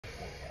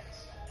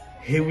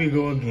Here we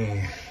go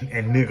again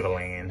in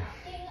Niggerland.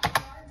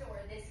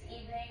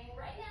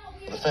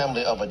 The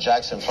family of a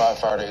Jackson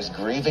firefighter is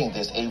grieving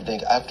this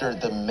evening after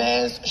the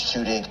man's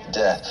shooting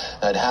death.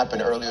 Now, it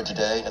happened earlier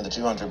today in the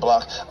 200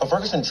 block of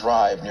Ferguson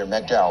Drive near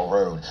McDowell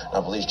Road.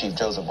 Now, Police Chief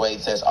Joseph Wade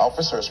says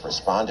officers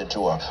responded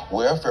to a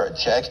welfare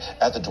check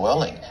at the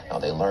dwelling. Now,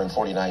 they learned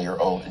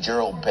 49-year-old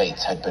Gerald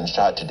Bates had been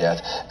shot to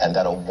death and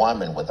that a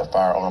woman with a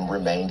firearm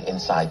remained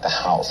inside the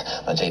house.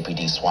 Now,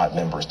 JPD SWAT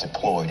members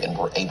deployed and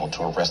were able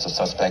to arrest the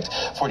suspect,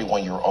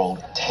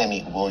 41-year-old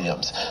Tammy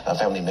Williams. Now,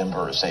 family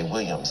members say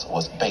Williams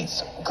was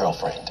Bates'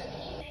 girlfriend.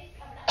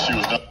 She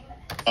was done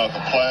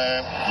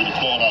complying. We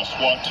deployed our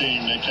SWAT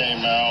team. They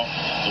came out,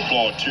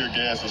 deployed tear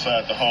gas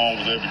inside the home,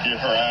 was able to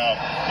get her out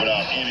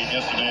without any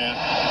incident.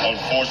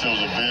 Unfortunately,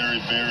 it was a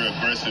very, very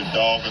aggressive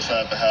dog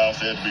inside the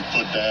house. It had to be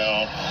put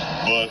down.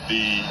 But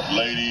the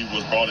lady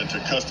was brought into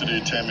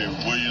custody, Tammy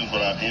Williams,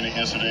 without any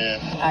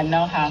incident. I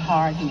know how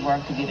hard he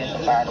worked to get at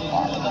the fire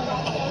department.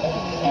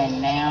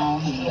 And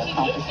now he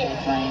accomplished his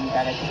dream,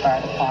 got at the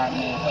fire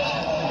department,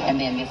 and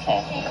then this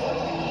happened.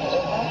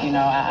 You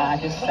know, I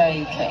just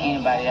say to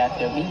anybody out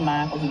there, be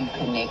mindful who you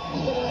connect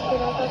with.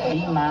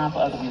 Be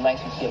mindful of the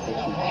relationship that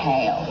you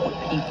have with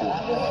people,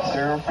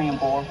 girlfriend,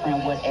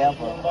 boyfriend,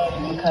 whatever,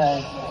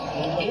 because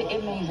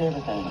it means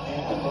everything.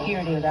 Here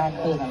it is, our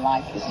cousin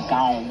life is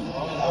gone,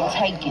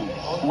 taken.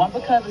 One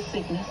because of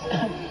sickness,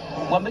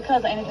 one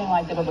because of anything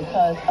like that, but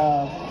because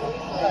of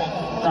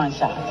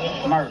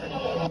gunshots, murder.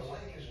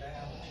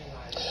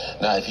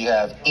 Now, if you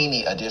have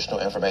any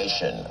additional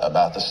information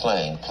about the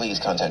slaying, please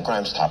contact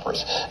Crime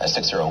Stoppers at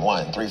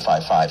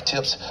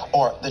 601-355-TIPS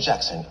or the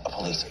Jackson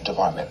Police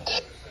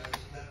Department.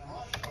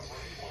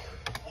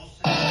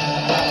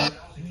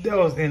 That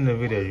was in the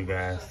video, you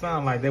guys.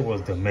 Sound like that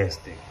was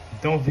domestic.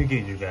 Don't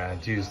forget, you guys,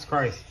 Jesus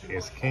Christ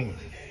is King.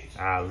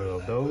 I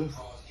love those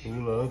who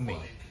love me.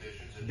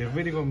 The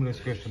video will be in the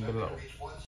description below.